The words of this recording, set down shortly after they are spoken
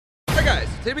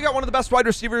Today we got one of the best wide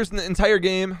receivers in the entire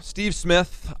game, Steve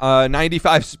Smith,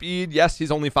 95 speed. Yes, he's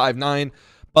only 5'9",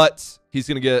 but he's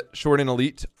going to get short and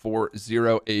elite for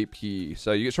 0 AP.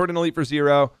 So you get short and elite for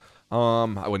 0.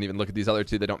 I wouldn't even look at these other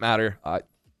two. They don't matter.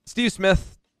 Steve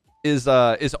Smith is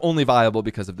only viable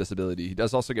because of this ability. He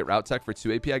does also get route tech for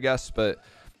 2 AP, I guess, but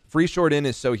free short in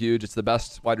is so huge. It's the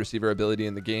best wide receiver ability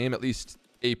in the game, at least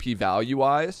AP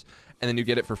value-wise, and then you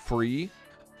get it for free.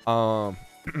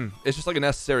 It's just like a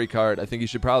necessary card. I think he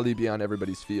should probably be on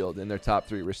everybody's field in their top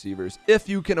 3 receivers, if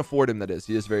you can afford him, that is.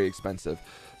 He is very expensive.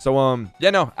 So,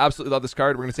 yeah, no, absolutely love this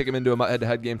card. We're going to take him into a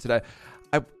head-to-head game today.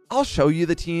 I'll show you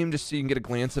the team just so you can get a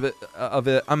glance of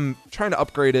it. I'm trying to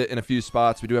upgrade it in a few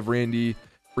spots. We do have Randy,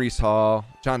 Brees Hall,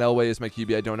 John Elway is my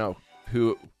QB. I don't know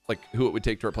who it would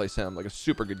take to replace him. Like a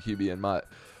super good QB in Mutt.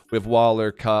 We have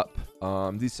Waller, Cup,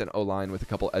 decent O-line with a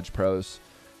couple edge pros.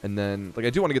 And then, like,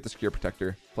 I do want to get the secure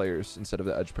protector players instead of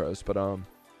the edge pros. But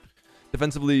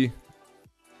defensively,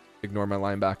 ignore my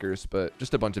linebackers. But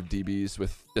just a bunch of DBs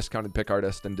with discounted pick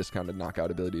artist and discounted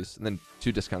knockout abilities. And then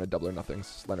 2 discounted double or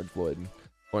nothings, Leonard Floyd and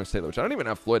Lawrence Taylor, which I don't even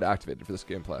have Floyd activated for this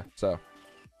gameplay. So,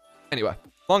 anyway,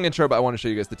 long intro, but I want to show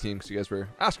you guys the team because you guys were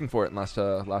asking for it in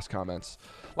last comments.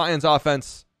 Lions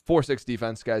offense, 4-6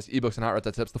 defense, guys. Ebooks and hot rod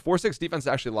tips. The 4-6 defense is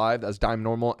actually live. That's Dime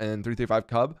Normal and 335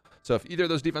 Cub. So if either of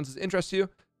those defenses interest you,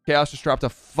 Chaos just dropped a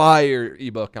fire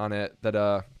ebook on it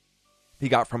that he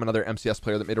got from another MCS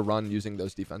player that made a run using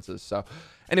those defenses. So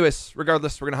anyways,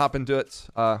 regardless, we're going to hop into it.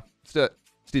 Let's do it.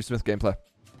 Steve Smith gameplay.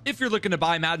 If you're looking to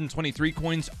buy Madden 23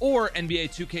 coins or NBA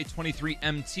 2K23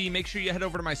 MT, make sure you head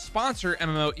over to my sponsor,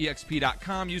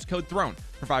 MMOEXP.com. Use code THRONE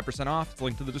for 5% off. It's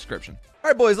linked to the description.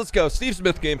 All right, boys, let's go. Steve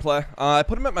Smith gameplay. I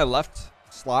put him at my left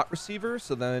slot receiver,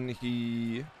 so then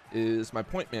he is my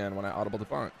point man when I audible the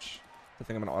bunch. I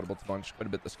think I'm going to audible the bunch quite a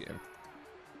bit this game.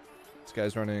 This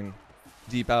guy's running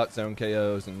deep out zone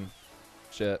KOs and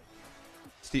shit.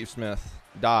 Steve Smith,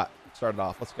 dot. Started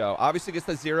off. Let's go. Obviously gets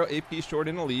that 0 AP short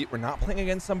and elite. We're not playing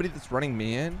against somebody that's running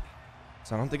man,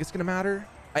 so I don't think it's going to matter.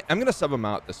 I'm going to sub him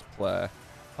out this play.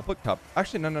 I'll put Cup.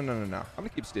 Actually, no. I'm going to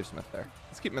keep Steve Smith there.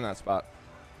 Let's keep him in that spot.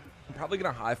 I'm probably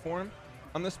going to high for him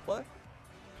on this play.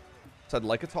 So I'd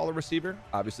like a taller receiver.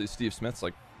 Obviously, Steve Smith's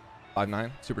like 5'9",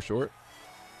 super short.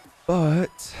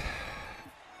 But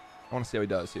I want to see how he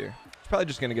does here. He's probably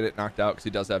just going to get it knocked out because he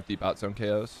does have deep out zone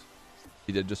KOs.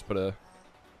 He did just put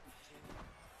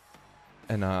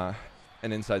an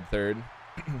inside third.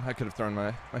 I could have thrown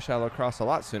my shallow cross a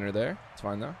lot sooner there. It's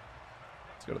fine, though.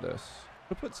 Let's go to this.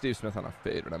 I'll put Steve Smith on a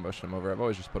fade when I motion him over. I've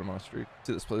always just put him on a streak.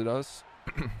 See what this play does.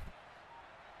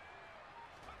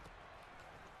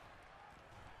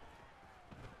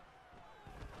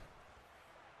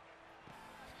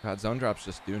 God, zone drops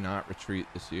just do not retreat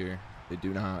this year. They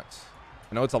do not.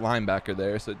 I know it's a linebacker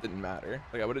there, so it didn't matter.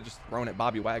 Like, I would have just thrown at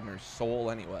Bobby Wagner's soul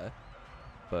anyway.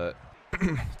 But,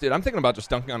 dude, I'm thinking about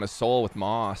just dunking on his soul with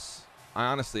Moss. I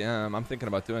honestly am. I'm thinking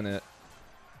about doing it.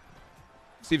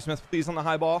 Steve Smith, please, on the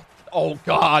high ball. Oh,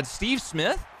 God. Steve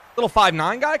Smith? Little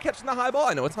 5'9" guy catching the high ball?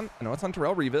 I know it's on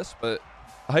Terrell Revis, but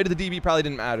the height of the DB probably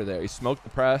didn't matter there. He smoked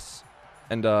the press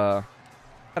and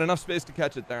had enough space to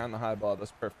catch it there on the high ball.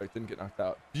 That's perfect. Didn't get knocked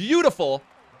out. Beautiful.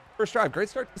 First drive. Great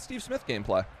start to the Steve Smith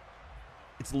gameplay.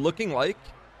 It's looking like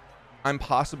I'm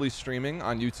possibly streaming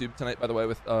on YouTube tonight, by the way,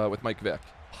 with Mike Vick.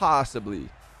 Possibly.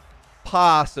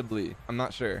 I'm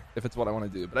not sure if it's what I want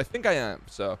to do, but I think I am.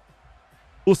 So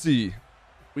we'll see.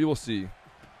 We will see.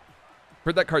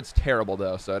 Heard that card's terrible,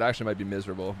 though, so it actually might be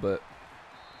miserable, but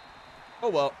oh,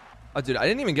 well. Oh, dude, I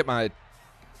didn't even get my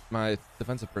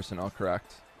defensive personnel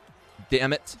correct.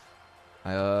 Damn it.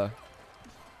 I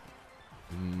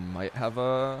might have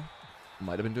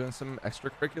been doing some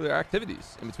extracurricular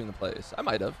activities in between the plays. I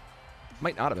might have.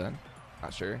 Might not have been.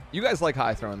 Not sure. You guys like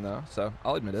high throwing, though, so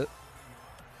I'll admit it.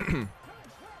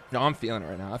 No, I'm feeling it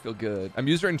right now. I feel good. I'm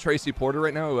using Tracy Porter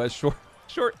right now, who has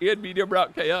short and medium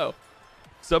route KO.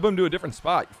 Sub him to a different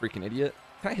spot, you freaking idiot.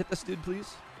 Can I hit this dude,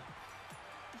 please?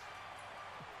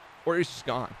 Or he's just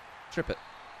gone. Trip it.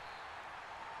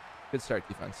 Good start,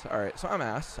 defense. All right, so I'm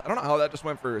ass. I don't know how that just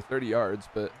went for 30 yards,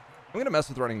 but I'm going to mess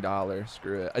with running dollar.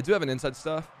 Screw it. I do have an inside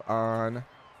stuff on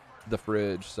the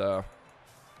fridge, so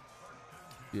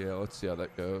yeah, let's see how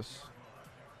that goes.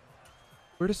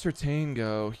 Where does Surtain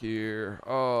go here?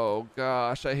 Oh,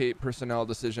 gosh, I hate personnel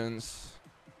decisions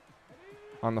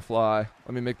on the fly.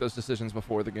 Let me make those decisions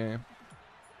before the game.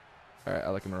 All right, I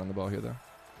like him to run the ball here, though.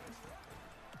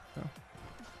 Oh.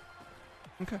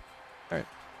 Okay. All right.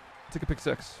 Take a pick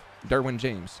 6. Derwin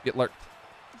James. Get lurked.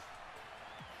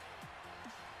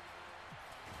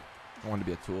 I wanted to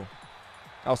be a tool.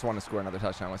 I also want to score another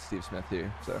touchdown with Steve Smith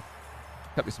here, so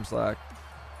cut me some slack.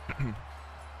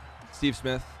 Steve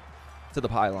Smith to the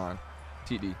pylon.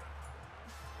 TD.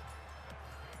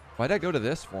 Why'd I go to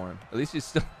this for him? At least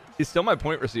he's still my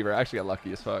point receiver. I actually got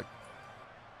lucky as fuck.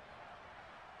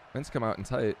 Vince come out in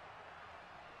tight.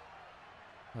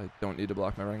 I don't need to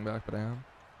block my running back, but I am.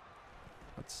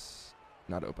 That's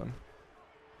not open.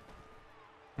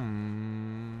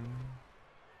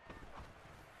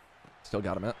 Still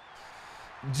got him at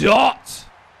dot.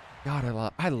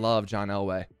 God, I love John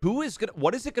Elway.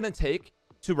 What is it gonna take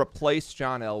to replace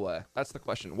John Elway? That's the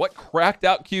question. What cracked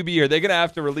out QB are they gonna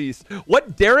have to release?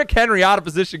 What Derrick Henry out of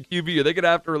position QB are they gonna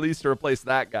have to release to replace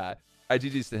that guy? All right,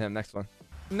 GG's to him. Next one.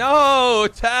 No,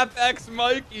 Tap X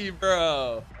Mikey,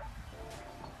 bro.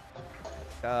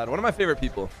 God, one of my favorite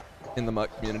people in the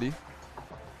Muck community.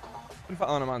 Been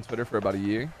following him on Twitter for about a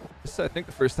year. This is, I think,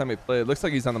 the first time we played. Looks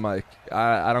like he's on the mic.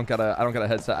 I don't got a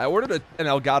headset. I ordered an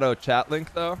Elgato chat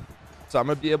link though, so I'm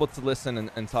gonna be able to listen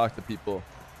and talk to people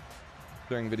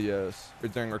during videos or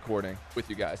during recording with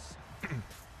you guys.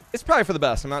 It's probably for the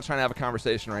best. I'm not trying to have a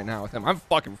conversation right now with him. I'm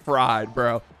fucking fried,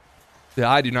 bro. Yeah,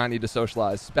 I do not need to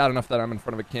socialize. It's bad enough that I'm in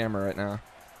front of a camera right now. I'm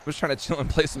just trying to chill and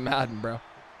play some Madden, bro. All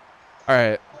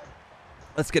right.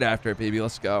 Let's get after it, baby.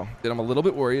 Let's go. Dude, I'm a little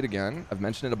bit worried again. I've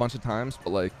mentioned it a bunch of times, but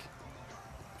like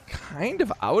kind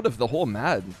of out of the whole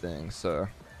Madden thing. So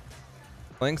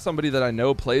playing somebody that I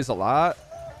know plays a lot,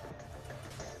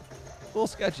 a little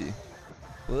sketchy.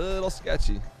 A little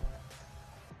sketchy.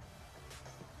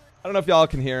 I don't know if y'all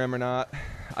can hear him or not.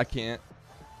 I can't.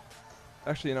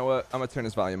 Actually, you know what? I'm going to turn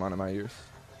his volume on in my ears.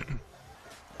 All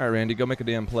right, Randy, go make a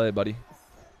damn play, buddy.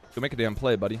 Go make a damn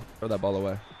play, buddy. Throw that ball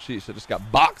away. Jeez, I just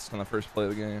got boxed on the first play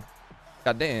of the game.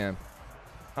 God damn.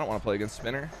 I don't want to play against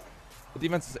Spinner. The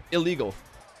defense is illegal.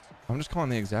 I'm just calling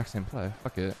the exact same play.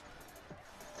 Fuck it.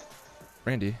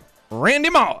 Randy. Randy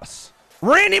Moss.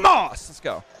 Randy Moss. Let's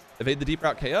go. Evade the deep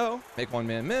route KO. Make one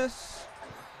man miss.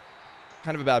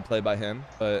 Kind of a bad play by him,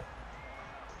 but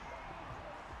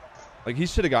like he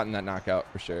should have gotten that knockout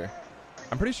for sure.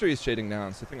 I'm pretty sure he's shading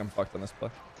down, so I think I'm fucked on this play.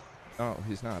 Oh,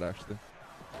 he's not actually.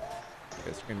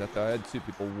 Okay, screamed that though. I had two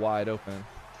people wide open.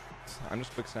 I'm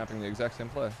just quick snapping the exact same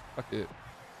play. Fuck it.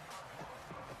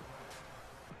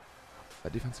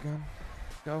 That defense again.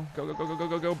 Go, go, go, go, go, go,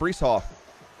 go, go. Brees Hall.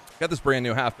 Got this brand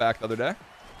new halfback the other day.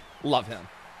 Love him.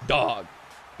 Dog.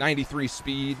 93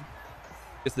 speed.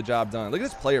 Gets the job done. Look at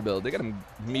this player build. They got him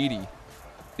meaty.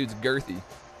 Dude's girthy.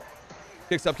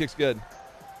 Kicks up, kicks good.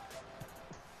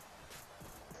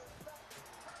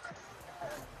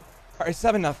 All right,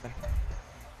 7-0.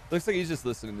 Looks like he's just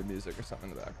listening to music or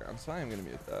something in the background, so I am going to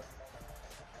mute that.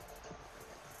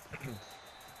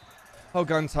 Oh,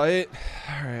 gun tight.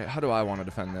 All right, how do I want to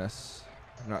defend this?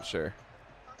 I'm not sure.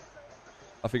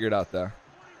 I'll figure it out, though. I'm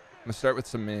going to start with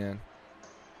some man.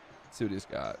 Let's see what he's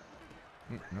got.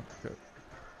 Nope, good.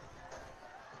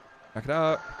 Knock it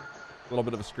out. A little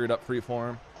bit of a screwed up free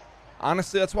form.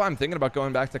 Honestly, that's why I'm thinking about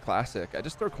going back to classic. I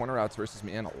just throw corner routes versus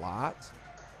man a lot.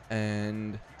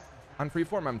 And on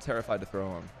freeform, I'm terrified to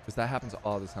throw them because that happens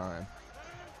all the time.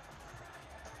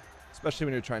 Especially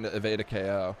when you're trying to evade a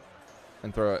KO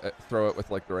and throw it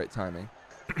with like the right timing.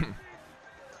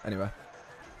 Anyway.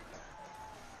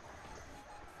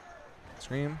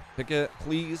 Scream, pick it,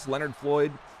 please. Leonard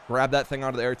Floyd, grab that thing out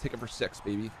of the air, take it for 6,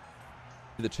 baby.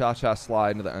 Do the cha-cha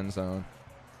slide into the end zone.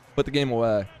 Put the game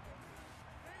away.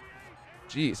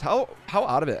 Jeez, how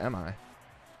out of it am I?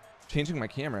 Changing my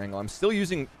camera angle. I'm still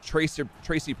using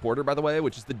Tracy Porter, by the way,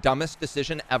 which is the dumbest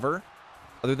decision ever.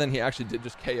 Other than he actually did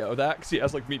just KO that because he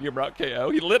has like medium route KO.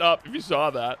 He lit up if you saw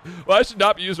that. Well, I should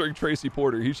not be using Tracy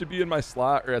Porter. He should be in my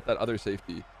slot or at that other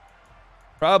safety.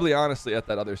 Probably, honestly, at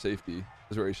that other safety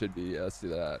is where he should be. Yeah, let's do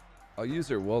that. I'll use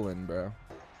her Woolen, bro.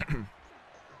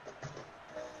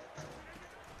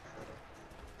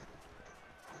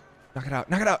 Knock it out.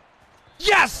 Knock it out.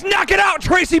 Yes! Knock it out,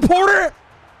 Tracy Porter!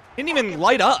 Didn't even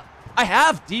light up. I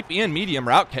have deep and medium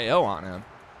route KO on him.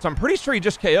 So I'm pretty sure he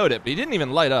just KO'd it, but he didn't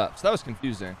even light up. So that was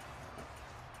confusing.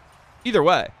 Either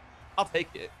way, I'll take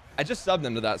it. I just subbed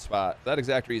him to that spot. For that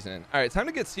exact reason. All right, time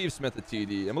to get Steve Smith a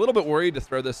TD. I'm a little bit worried to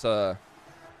throw this. I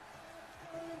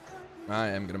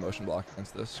am going to motion block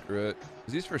against this. Screw it.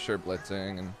 Because he's for sure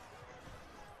blitzing. And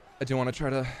I do want to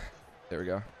try to. There we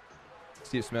go.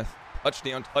 Steve Smith.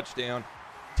 Touchdown, touchdown,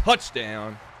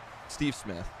 touchdown. Steve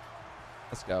Smith.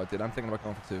 Let's go, dude. I'm thinking about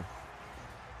going for 2.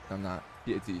 I'm not.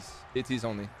 PATs. PATs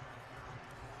only.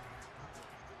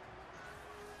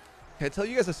 Can I tell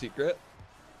you guys a secret?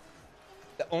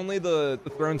 That only the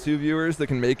Throne2 viewers that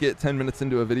can make it 10 minutes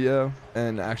into a video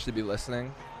and actually be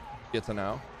listening get to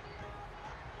know.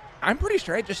 I'm pretty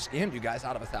sure I just scammed you guys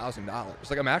out of $1,000.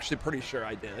 Like, I'm actually pretty sure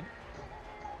I did.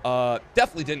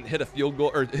 Definitely didn't hit a field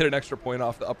goal or hit an extra point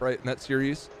off the upright in that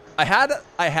series. I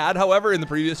had, however, in the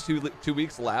previous two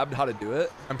weeks, labbed how to do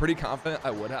it. I'm pretty confident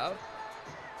I would have.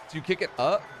 So you kick it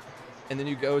up, and then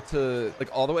you go to like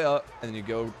all the way up, and then you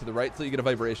go to the right till you get a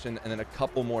vibration, and then a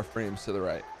couple more frames to the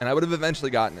right. And I would have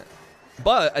eventually gotten it,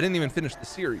 but I didn't even finish the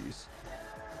series.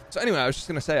 So anyway, I was just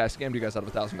gonna say I scammed you guys out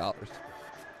of $1,000.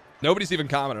 Nobody's even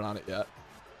commented on it yet.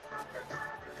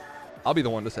 I'll be the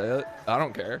one to say it. I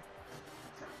don't care.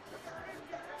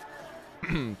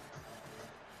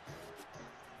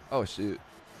 Oh shoot,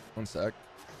 1 sec.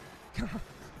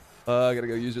 I gotta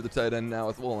go use the tight end now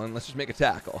with Woolen. Let's just make a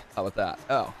tackle. How about that?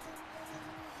 Oh,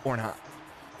 or not.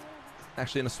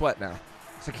 Actually in a sweat now,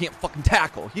 so I can't fucking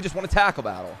tackle. He just won a tackle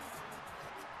battle.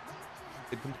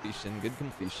 Good completion. Good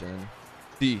completion.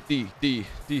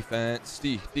 Defense.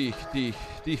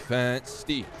 Defense.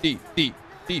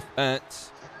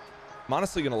 Defense. I'm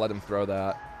honestly gonna let him throw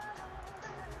that.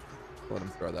 Let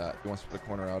him throw that. He wants to put a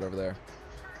corner out over there.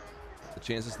 The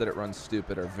chances that it runs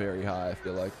stupid are very high, I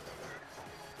feel like.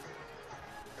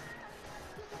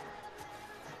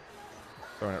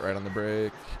 Throwing it right on the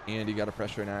break. And he got a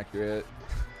pressure inaccurate.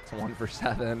 It's 1 for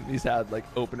 7. He's had like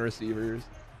open receivers.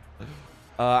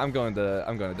 I'm going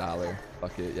to dollar.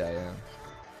 Fuck it. Yeah.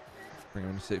 Bring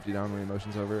him to safety down when he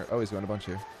motions over. Oh, he's going a bunch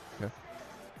here. Okay.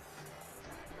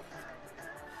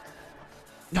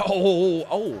 No.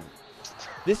 Oh.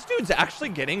 This dude's actually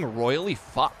getting royally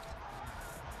fucked.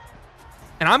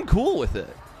 And I'm cool with it.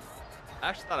 I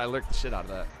actually thought I lurked the shit out of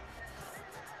that.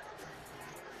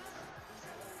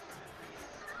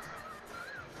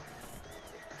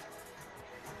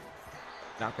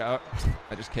 Knockout.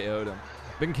 I just KO'd him.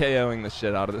 Been KOing the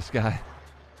shit out of this guy.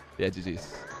 Yeah,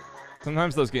 GG's.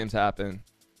 Sometimes those games happen.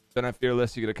 Then I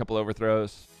fearless, you get a couple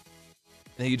overthrows.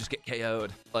 And then you just get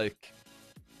KO'd. Like,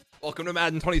 welcome to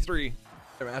Madden 23.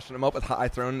 They're mashing him up with high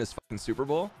thrown in his fucking Super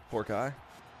Bowl. Poor guy.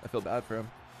 I feel bad for him.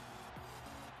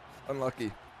 Unlucky.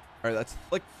 All right, that's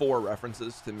like 4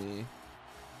 references to me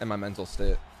and my mental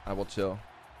state. I will chill.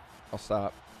 I'll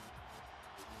stop.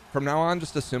 From now on,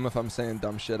 just assume if I'm saying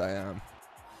dumb shit, I am.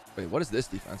 Wait, what is this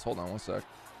defense? Hold on 1 sec.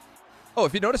 Oh,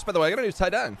 if you noticed, by the way, I got a new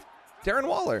tight end. Darren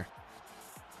Waller.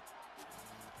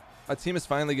 My team is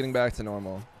finally getting back to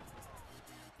normal.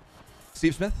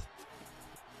 Steve Smith.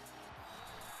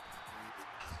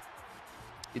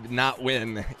 He did not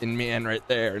win in man right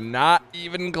there. Not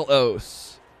even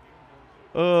close.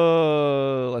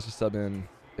 Oh, let's just sub in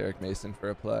Derek Mason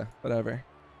for a play. Whatever.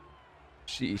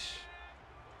 Sheesh.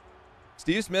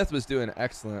 Steve Smith was doing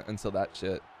excellent until that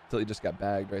shit. Until he just got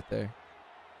bagged right there.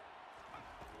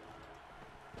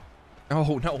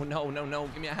 Oh, no.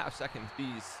 Give me a half second,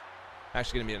 please. I'm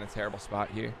actually going to be in a terrible spot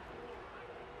here.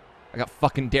 I got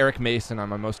fucking Derek Mason on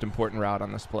my most important route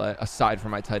on this play, aside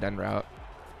from my tight end route.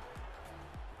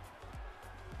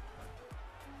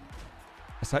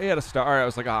 I saw he had a star. I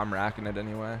was like, oh, I'm racking it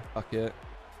anyway. Fuck it.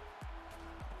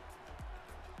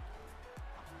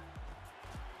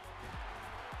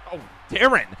 Oh,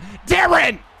 Darren!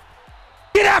 Darren!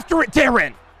 Get after it,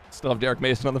 Darren! Still have Derek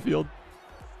Mason on the field.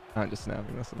 I'm just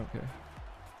snapping this. I don't care.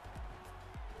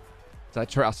 So I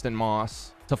trust in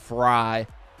Moss to fry.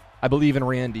 I believe in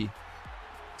Randy.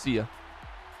 See ya.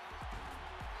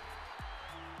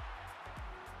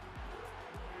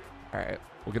 All right,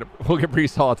 we'll get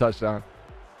Breece Hall a touchdown.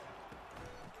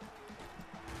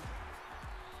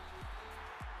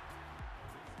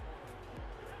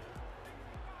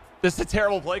 This is a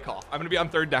terrible play call. I'm gonna be on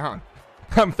 3rd down.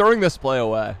 I'm throwing this play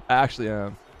away. I actually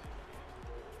am.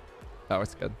 Oh,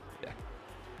 it's good. Yeah.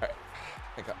 All right.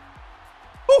 Thank God.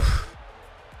 Oof.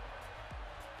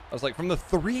 I was like, from the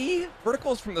 3?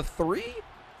 Verticals from the 3?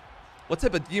 What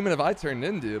type of demon have I turned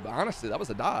into? But honestly, that was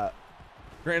a dot.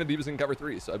 Granted, he was in cover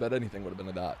 3, so I bet anything would have been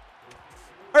a dot.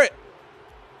 All right.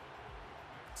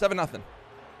 7-0.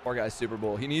 Poor guy's Super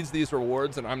Bowl. He needs these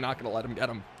rewards, and I'm not going to let him get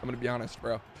them. I'm going to be honest,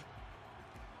 bro.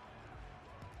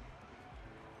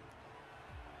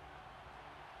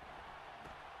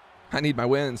 I need my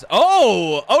wins.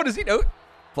 Oh, does he know?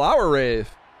 Flower Rave.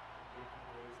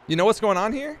 You know what's going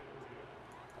on here?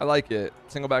 I like it.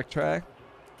 Single back track.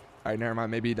 All right, never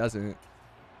mind. Maybe he doesn't.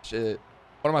 Shit.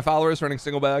 One of my followers running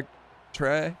single back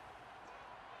tray.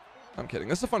 I'm kidding.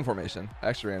 This is a fun formation. I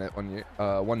actually ran it 1 year,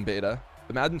 1 beta.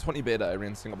 The Madden 20 beta, I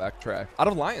ran single back track. Out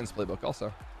of Lions playbook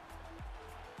also.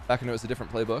 Back when it was a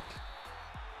different playbook.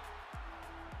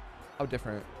 How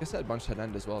different? I guess I had bunch head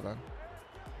end as well then.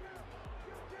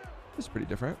 It's pretty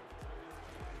different.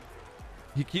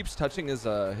 He keeps touching his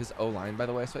O-line, by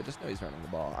the way, so I just know he's running the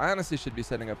ball. I honestly should be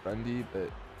setting up run D, but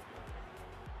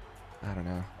I don't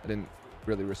know. I didn't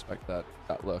really respect that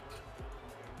look.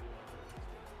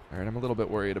 All right, I'm a little bit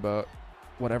worried about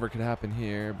whatever could happen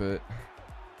here, but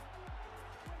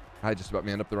I just about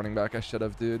manned up the running back. I should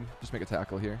have, dude. Just make a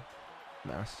tackle here.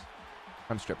 Nice.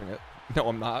 I'm stripping it. No,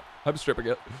 I'm not. I'm stripping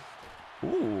it.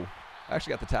 Ooh. I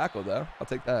actually got the tackle, though. I'll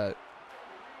take that.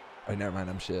 Oh, never mind.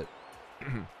 I'm shit.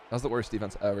 That was the worst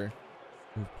defense ever.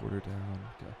 Move Porter down.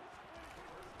 Okay.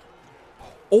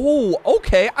 Oh,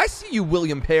 okay. I see you,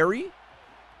 William Perry.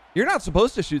 You're not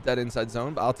supposed to shoot that inside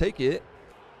zone, but I'll take it.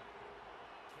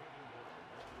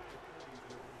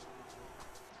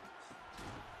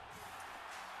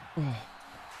 Oh.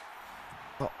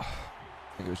 I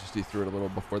think it was just he threw it a little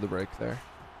before the break there.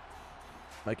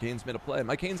 Mike Haynes made a play.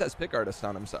 Mike Haynes has pick artists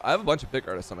on him. So I have a bunch of pick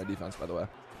artists on my defense, by the way.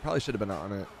 Probably should have been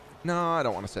on it. No, I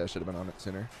don't want to say I should have been on it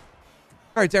sooner.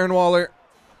 All right, Darren Waller.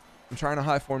 I'm trying to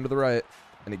high form to the right.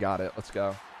 And he got it. Let's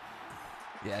go.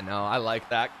 Yeah, no, I like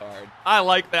that card. I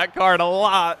like that card a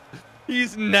lot.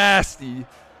 He's nasty.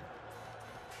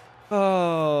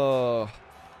 Oh.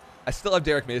 I still have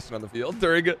Derek Mason on the field.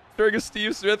 During a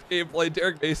Steve Smith gameplay,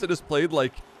 Derek Mason has played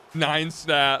like 9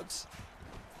 snaps.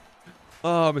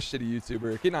 Oh, I'm a shitty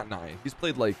YouTuber. Okay, not 9. He's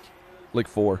played like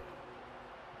 4. Or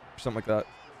something like that.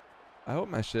 I hope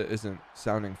my shit isn't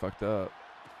sounding fucked up.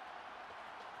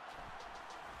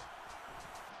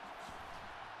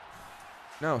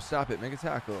 No, stop it. Make a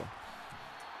tackle.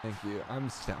 Thank you. I'm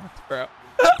stopped, bro.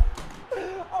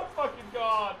 I'm fucking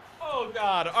gone. Oh,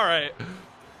 God. All right.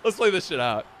 Let's play this shit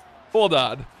out. Hold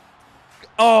on.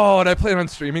 Oh, and I plan on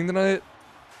streaming tonight?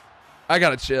 I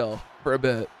gotta chill for a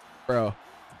bit, bro.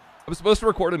 I'm supposed to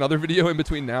record another video in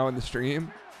between now and the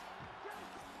stream.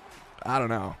 I don't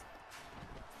know.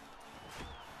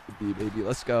 Good D, baby.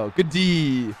 Let's go. Good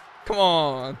D. Come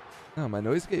on. Oh, my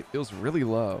noise gate feels really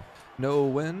low. Know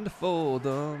when to fold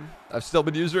them. I've still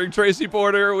been using Tracy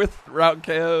Porter with route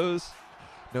KOs.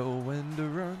 Know when to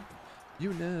run.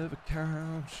 You never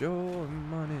count your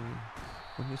money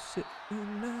when you're sitting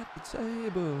at the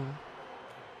table.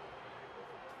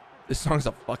 This song's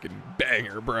a fucking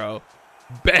banger, bro.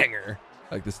 Banger.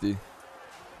 I like this D.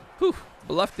 Whew.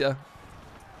 Bluffed ya.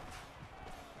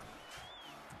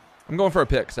 I'm going for a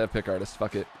pick because I have pick artists.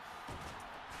 Fuck it.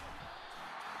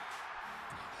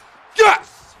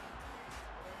 Yes!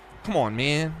 Come on,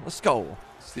 man. Let's go.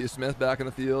 Steve Smith back in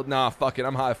the field. Nah, fuck it.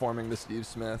 I'm high forming to Steve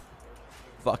Smith.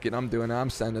 Fuck it. I'm doing it. I'm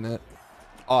sending it.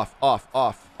 Off, off,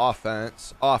 off.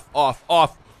 Offense. Off, off,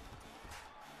 off.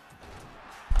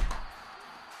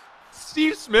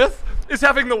 Steve Smith is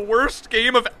having the worst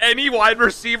game of any wide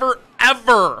receiver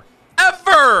ever.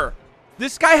 Ever.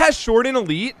 This guy has short and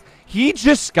elite. He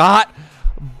just got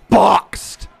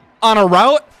boxed on a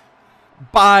route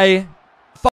by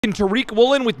fucking Tariq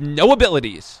Woolen with no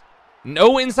abilities.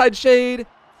 No inside shade.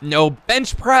 No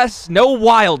bench press. No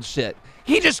wild shit.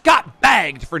 He just got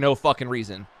bagged for no fucking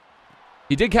reason.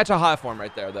 He did catch a high form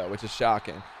right there, though, which is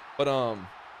shocking. But,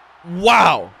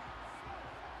 wow.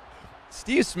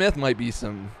 Steve Smith might be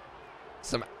some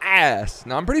ass.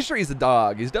 No, I'm pretty sure he's a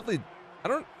dog. He's definitely,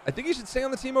 I think he should stay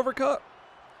on the team over Cup.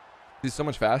 He's so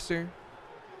much faster.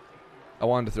 I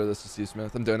wanted to throw this to Steve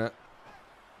Smith. I'm doing it.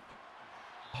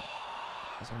 Oh,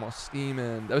 I was almost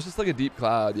scheming. That was just like a deep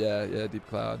cloud. Yeah, deep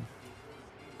cloud.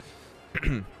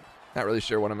 Not really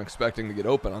sure what I'm expecting to get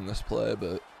open on this play,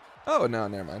 but... Oh, no,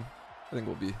 never mind. I think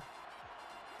we'll be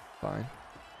fine.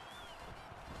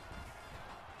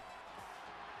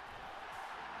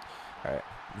 All right.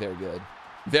 Very good.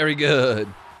 Very good.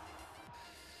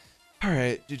 All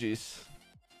right. GG's.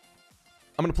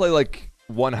 I'm going to play like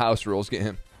one house rules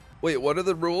game. Wait, what are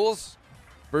the rules?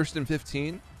 First and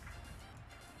 15?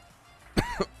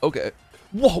 Okay.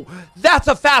 Whoa, that's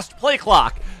a fast play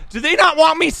clock. Do they not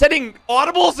want me setting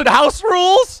audibles and house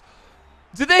rules?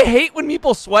 Do they hate when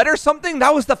people sweat or something?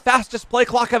 That was the fastest play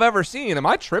clock I've ever seen. Am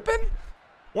I tripping?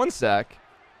 One sec.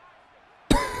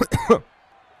 Oh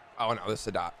no, this is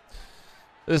a dot.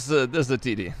 This is a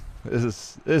TD.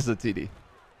 This is a TD.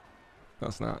 No,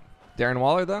 it's not. Darren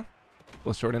Waller though,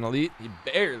 was short and elite. He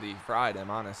barely fried him,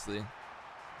 honestly.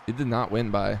 He did not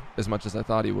win by as much as I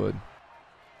thought he would.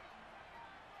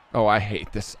 Oh, I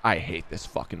hate this. I hate this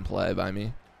fucking play by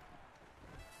me.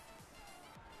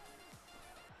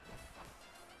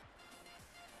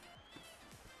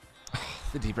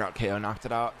 The deep route KO knocked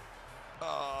it out.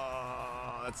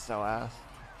 Oh, that's so ass.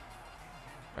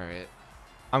 All right.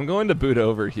 I'm going to boot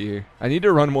over here. I need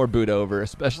to run more boot over,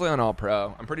 especially on all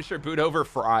pro. I'm pretty sure boot over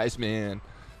fries, man.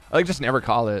 I like just never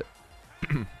call it.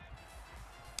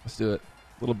 Let's do it.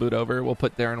 Little boot over. We'll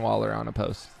put Darren Waller on a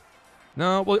post.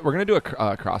 No, we're going to do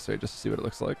a crosser just to see what it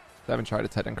looks like. I haven't tried a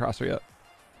tight end crosser yet.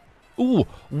 Ooh,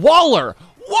 Waller!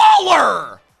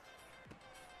 Waller!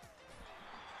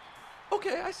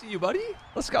 Okay, I see you, buddy.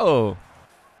 Let's go.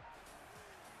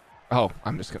 Oh,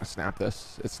 I'm just going to snap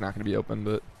this. It's not going to be open,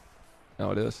 but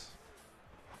no, it is.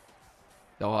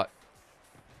 Dot.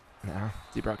 Nah,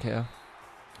 deep route KO.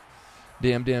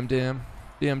 Damn.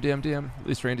 At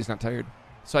least Randy's not tired.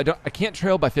 So I can't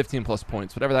trail by 15 plus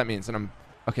points, whatever that means. And I'm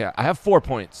okay. I have 4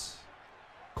 points.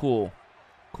 Cool.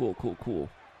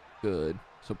 Good.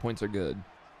 So points are good.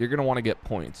 You're gonna want to get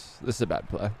points. This is a bad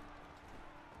play.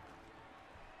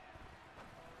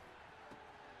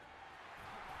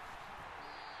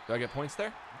 Do I get points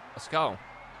there? Let's go.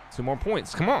 2 more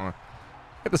points. Come on.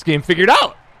 Get this game figured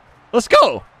out. Let's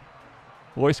go.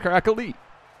 Voice crack elite.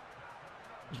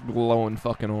 Just glowing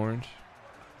fucking orange.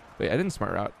 Wait, I didn't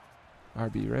smart route.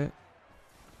 RB, right?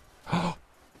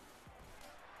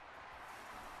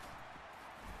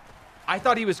 I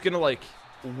thought he was going to, like,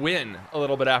 win a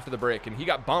little bit after the break, and he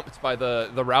got bumped by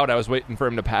the route I was waiting for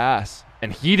him to pass.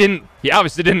 And he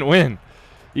obviously didn't win.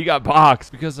 He got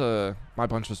boxed because my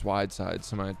bunch was wide side,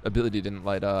 so my ability didn't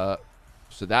light up.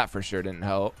 So that for sure didn't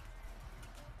help.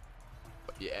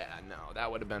 But yeah, no,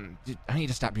 that would have been... Dude, I need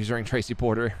to stop using Tracy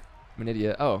Porter. I'm an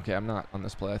idiot. Oh, okay, I'm not on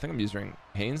this play. I think I'm using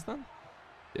Haynes then?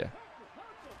 Yeah.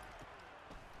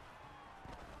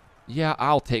 Yeah,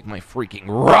 I'll take my freaking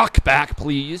rock back,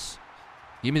 please.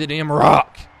 Give me the damn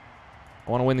rock.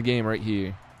 I want to win the game right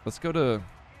here. Let's go to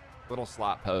little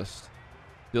slot post.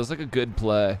 Feels like a good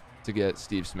play to get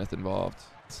Steve Smith involved.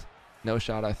 No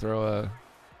shot I throw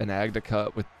an ag to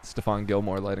cut with Stephon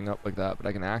Gilmore lighting up like that, but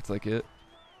I can act like it.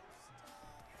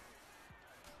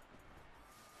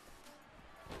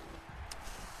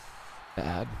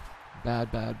 Bad.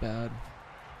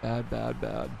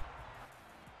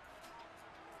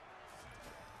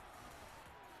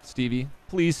 Stevie.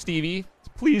 Please, Stevie.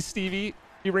 Please, Stevie.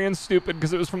 He ran stupid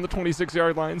because it was from the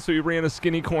 26-yard line, so he ran a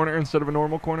skinny corner instead of a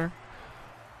normal corner.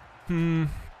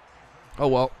 Oh,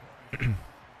 well.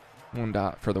 1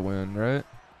 dot for the win, right?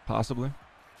 Possibly.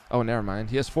 Oh, never mind.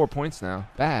 He has 4 points now.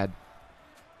 Bad.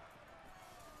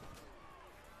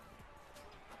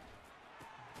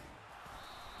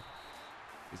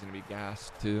 He's going to be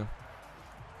gassed, too.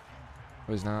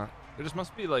 Oh, he's not. There just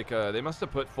must be, like, they must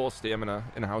have put full stamina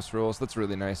in house rules. That's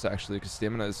really nice, actually, because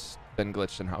stamina has been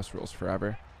glitched in house rules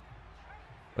forever.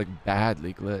 Like,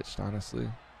 badly glitched, honestly.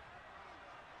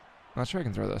 Not sure I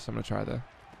can throw this. I'm going to try, though.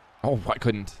 Oh, I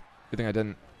couldn't. Good thing I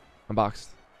didn't. I'm boxed.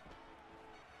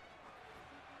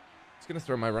 It's going to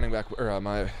throw my running back, or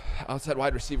my outside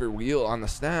wide receiver wheel on the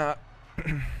snap.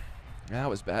 That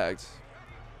was bagged.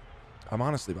 I'm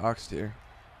honestly boxed here.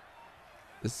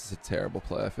 This is a terrible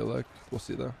play, I feel like. We'll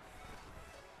see, though.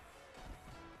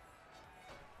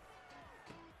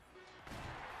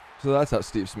 So that's how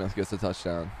Steve Smith gets a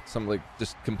touchdown. Some, like,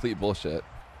 just complete bullshit.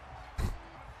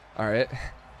 All right.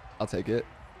 I'll take it.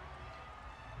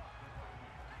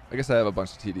 I guess I have a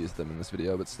bunch of TDs to them in this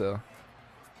video, but still.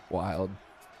 Wild.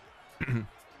 I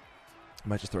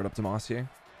might just throw it up to Moss here.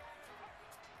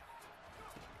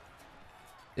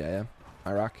 Yeah.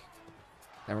 I rock.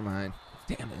 Never mind.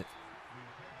 Damn it.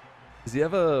 Does he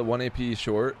have a 1 AP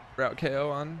short route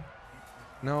KO on?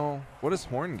 No. What does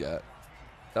Horn get?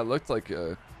 That looked like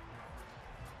a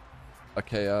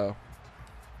KO.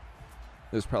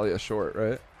 It was probably a short,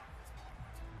 right?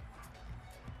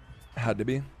 Had to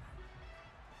be.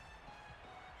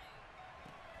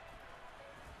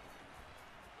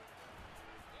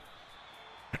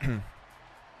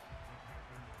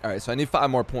 All right, so I need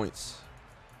 5 more points.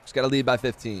 Just got to lead by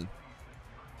 15.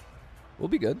 We'll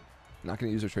be good. I'm not going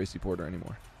to use our Tracy Porter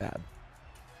anymore. Bad,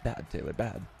 Taylor,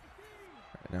 bad. All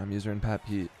right, now I'm using Pat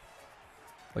Pete.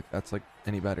 Like, that's, like,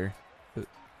 any better. But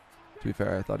to be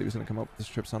fair, I thought he was going to come up with his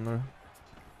trips on the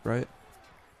right.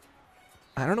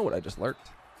 I don't know what I just lurked.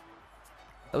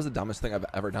 That was the dumbest thing I've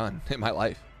ever done in my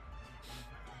life.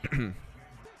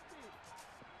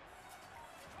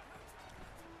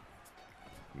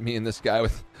 Me and this guy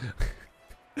with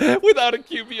without a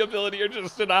QB ability are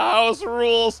just in a house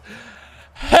rules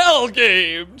hell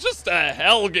game. Just a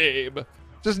hell game.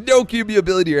 Just no QB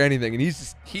ability or anything. And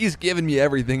he's giving me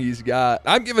everything he's got.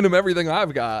 I'm giving him everything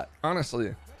I've got.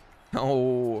 Honestly.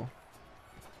 Oh.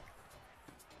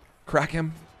 Crack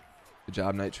him. Good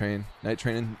job, Night Train. Night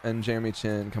Train and Jeremy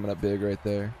Chin coming up big right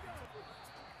there.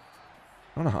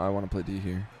 I don't know how I want to play D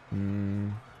here.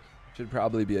 Should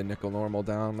probably be a nickel normal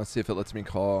down. Let's see if it lets me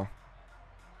call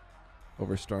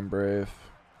over Storm Brave.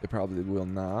 It probably will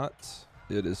not.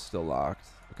 It is still locked.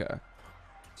 Okay.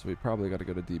 So we probably got to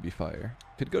go to DB Fire.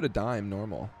 Could go to Dime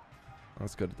normal.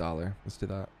 Let's go to Dollar. Let's do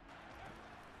that.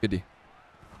 Good D.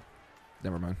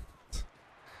 Never mind.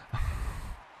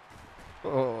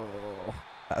 Oh,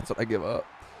 that's what I give up.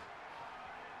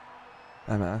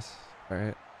 MS. All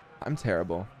right. I'm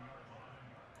terrible.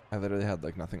 I literally had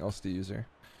like nothing else to use here.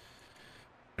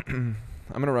 I'm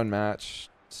going to run match.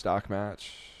 Stock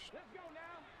match.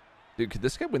 Dude, could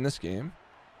this guy win this game?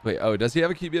 Wait, oh, does he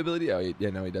have a QB ability? Oh, yeah,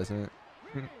 no, he doesn't.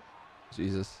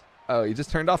 Jesus. Oh, he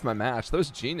just turned off my match. That was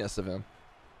genius of him.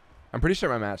 I'm pretty sure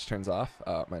my match turns off.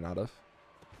 Oh, it might not have.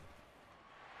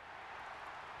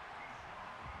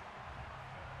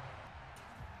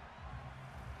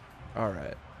 All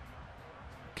right.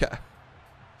 Okay.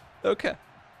 Okay.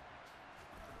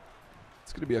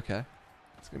 It's going to be okay.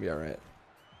 It's going to be all right.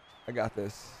 I got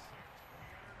this.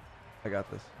 I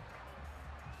got this.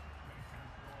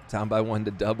 Down by 1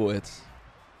 to Dubwitz.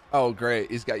 Oh, great.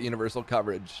 He's got universal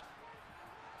coverage.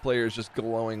 Player's just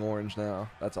glowing orange now.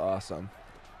 That's awesome.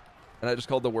 And I just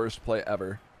called the worst play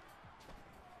ever.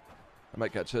 I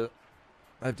might catch it.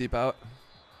 I have deep out.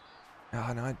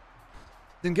 Oh, no. I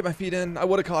didn't get my feet in. I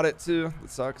would have caught it, too.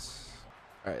 That sucks.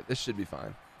 All right. This should be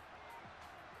fine.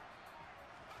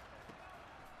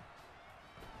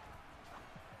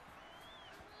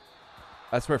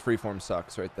 That's where freeform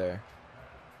sucks right there.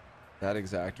 That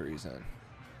exact reason.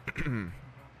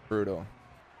 Brutal.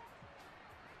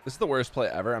 This is the worst play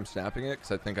ever. I'm snapping it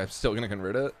because I think I'm still going to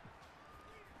convert it.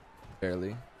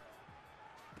 Barely.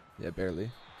 Yeah,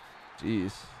 barely.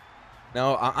 Jeez.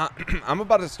 Now, I'm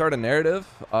about to start a narrative.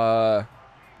 The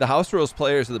house rules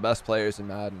players are the best players in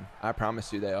Madden. I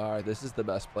promise you they are. This is the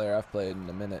best player I've played in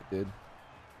a minute, dude.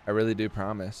 I really do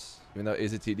promise. Even though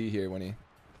he's a TD here when he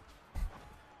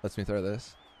lets me throw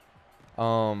this.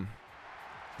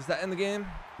 Does that end the game?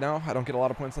 No, I don't get a lot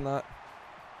of points on that.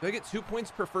 Do I get 2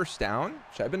 points per first down?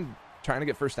 Should I have been trying to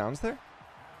get first downs there?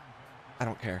 I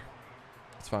don't care.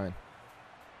 It's fine.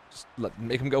 Just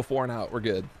make him go 4 and out. We're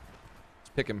good. Let's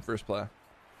pick him first play.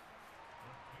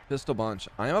 Pistol bunch.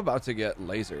 I am about to get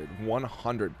lasered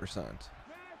 100%.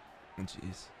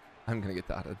 Jeez. I'm going to get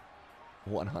dotted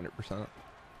 100%.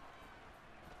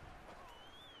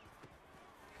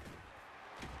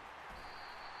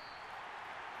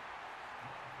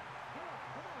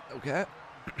 Okay.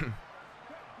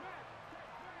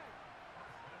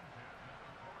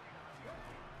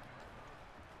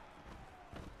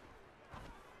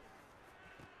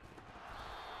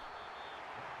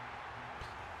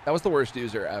 That was the worst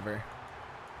user ever.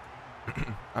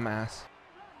 I'm ass.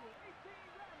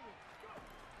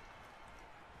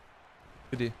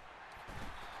 Good D.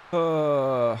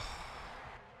 Don't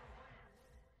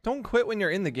quit when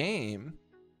you're in the game.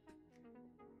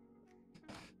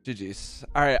 GG's.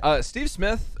 All right. Steve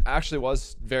Smith actually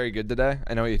was very good today.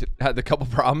 I know he had a couple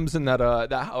problems in that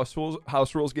that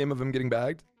house rules game of him getting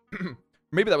bagged.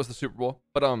 Maybe that was the Super Bowl.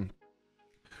 But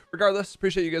regardless,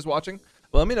 appreciate you guys watching.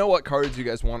 Let me know what cards you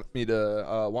guys want me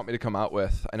to come out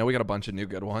with. I know we got a bunch of new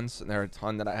good ones, and there are a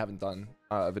ton that I haven't done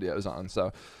videos on.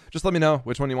 So just let me know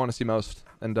which one you want to see most.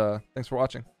 And thanks for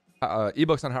watching.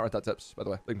 Ebooks on HowRat.tips, by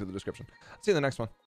the way, link to the description. See you in the next one.